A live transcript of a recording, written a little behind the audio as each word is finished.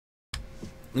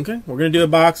Okay, we're going to do a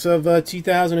box of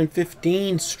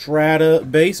 2015 Strata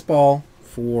Baseball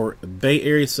for Bay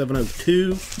Area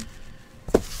 702.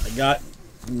 I got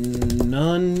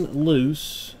none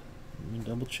loose. Let me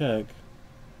double check.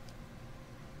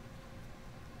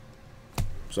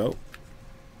 So,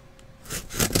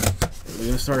 we're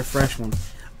going to start a fresh one.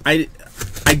 I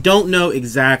don't know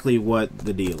exactly what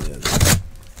the deal is.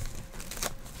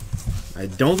 I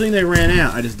don't think they ran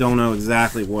out. I just don't know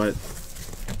exactly what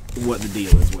the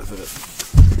deal is with it.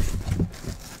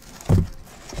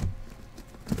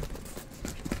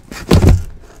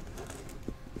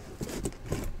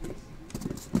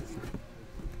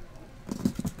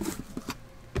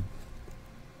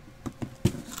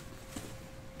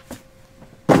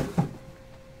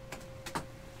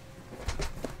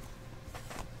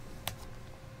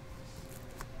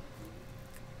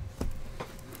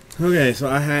 Okay, so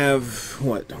I have,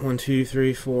 what, 1, 2,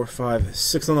 3, 4, 5,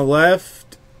 6 on the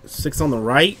left, 6 on the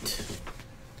right.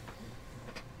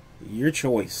 Your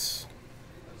choice.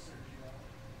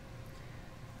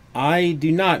 I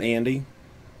do not, Andy.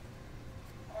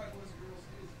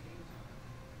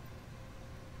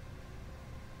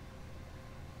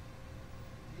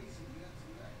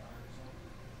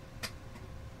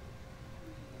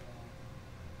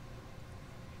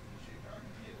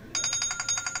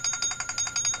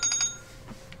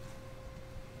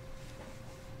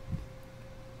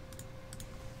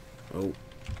 Oh.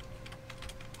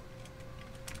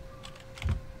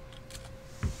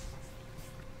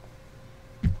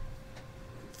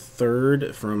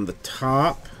 Third from the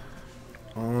top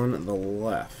on the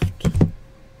left.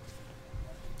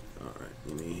 All right,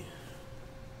 give me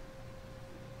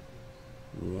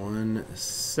 1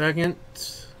 second.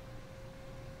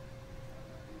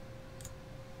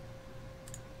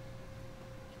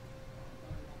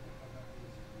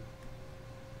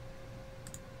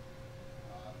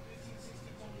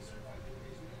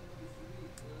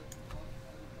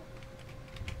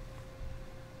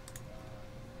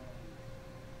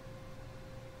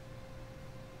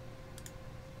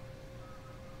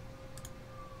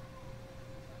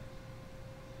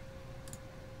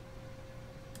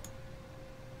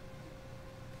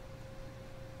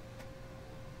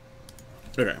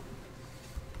 Okay.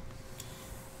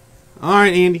 All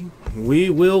right, Andy. We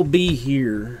will be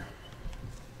here.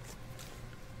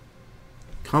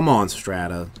 Come on,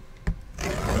 Strata.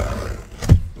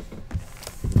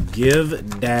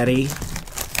 Give Daddy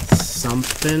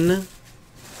something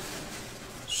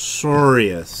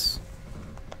serious.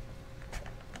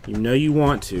 You know you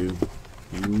want to.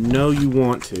 You know you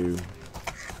want to.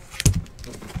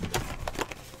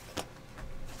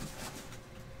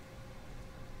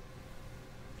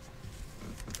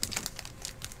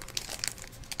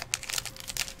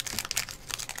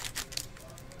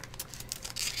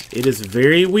 It is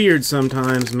very weird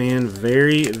sometimes, man.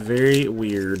 Very, very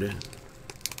weird.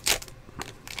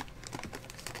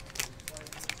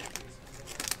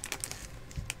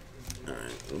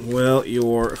 Alright. Well,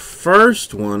 your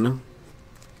first one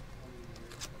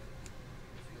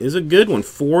is a good one.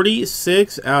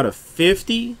 46 out of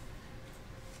 50.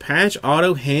 Patch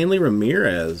auto Hanley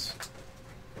Ramirez.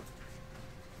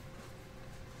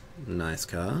 Nice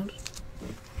card.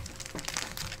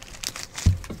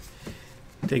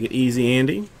 Take it easy,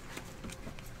 Andy.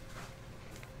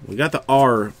 We got the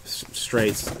R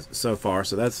straights so far,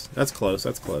 so that's close.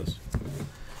 That's close.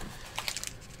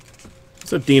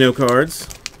 So Dino cards.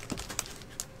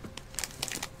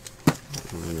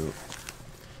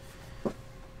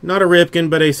 Not a Ripken,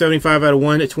 but a 75 out of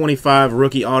 125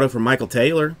 rookie auto for Michael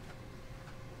Taylor.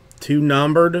 2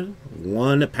 numbered,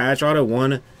 1 patch auto,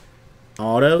 1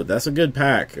 auto. That's a good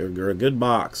pack or a good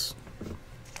box.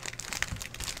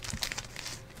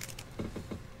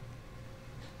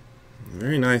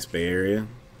 Very nice, Bay Area.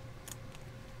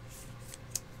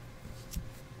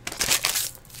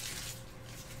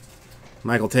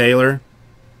 Michael Taylor.